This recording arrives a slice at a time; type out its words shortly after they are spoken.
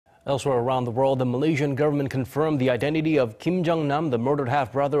Elsewhere around the world, the Malaysian government confirmed the identity of Kim Jong-nam, the murdered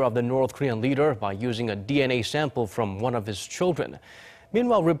half-brother of the North Korean leader, by using a DNA sample from one of his children.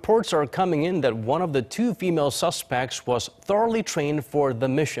 Meanwhile, reports are coming in that one of the two female suspects was thoroughly trained for the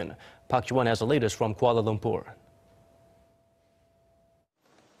mission. Park Ji-won has the latest from Kuala Lumpur.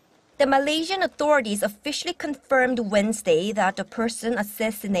 The Malaysian authorities officially confirmed Wednesday that the person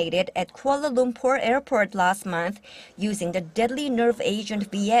assassinated at Kuala Lumpur airport last month using the deadly nerve agent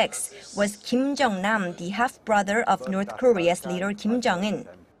VX was Kim Jong-nam, the half-brother of North Korea's leader Kim Jong-un.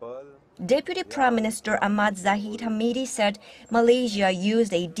 Deputy Prime Minister Ahmad Zahid Hamidi said Malaysia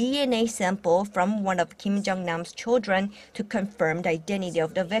used a DNA sample from one of Kim Jong-nam's children to confirm the identity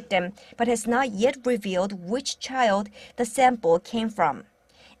of the victim, but has not yet revealed which child the sample came from.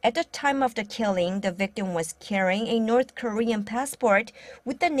 At the time of the killing, the victim was carrying a North Korean passport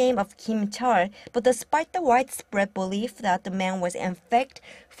with the name of Kim Chol, but despite the widespread belief that the man was in fact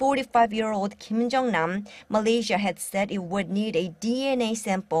 45-year-old Kim Jong-nam, Malaysia had said it would need a DNA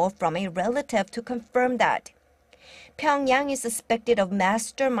sample from a relative to confirm that. Pyongyang is suspected of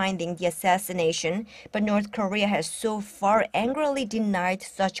masterminding the assassination, but North Korea has so far angrily denied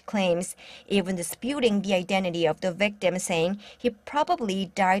such claims, even disputing the identity of the victim, saying he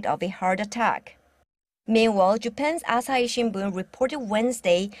probably died of a heart attack. Meanwhile, Japan's Asahi Shimbun reported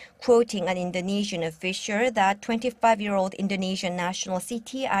Wednesday, quoting an Indonesian official, that 25-year-old Indonesian national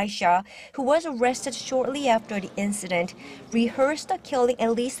Siti Aisyah, who was arrested shortly after the incident, rehearsed the killing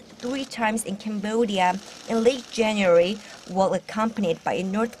at least 3 times in Cambodia in late January, while accompanied by a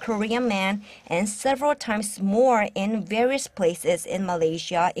North Korean man, and several times more in various places in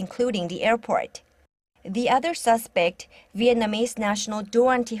Malaysia, including the airport. The other suspect, Vietnamese national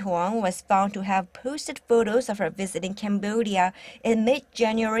Doan Thi Huong, was found to have posted photos of her visiting Cambodia in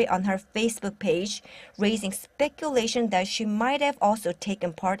mid-January on her Facebook page, raising speculation that she might have also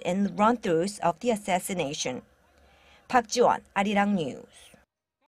taken part in run-throughs of the assassination. Park Ji-won, Arirang News.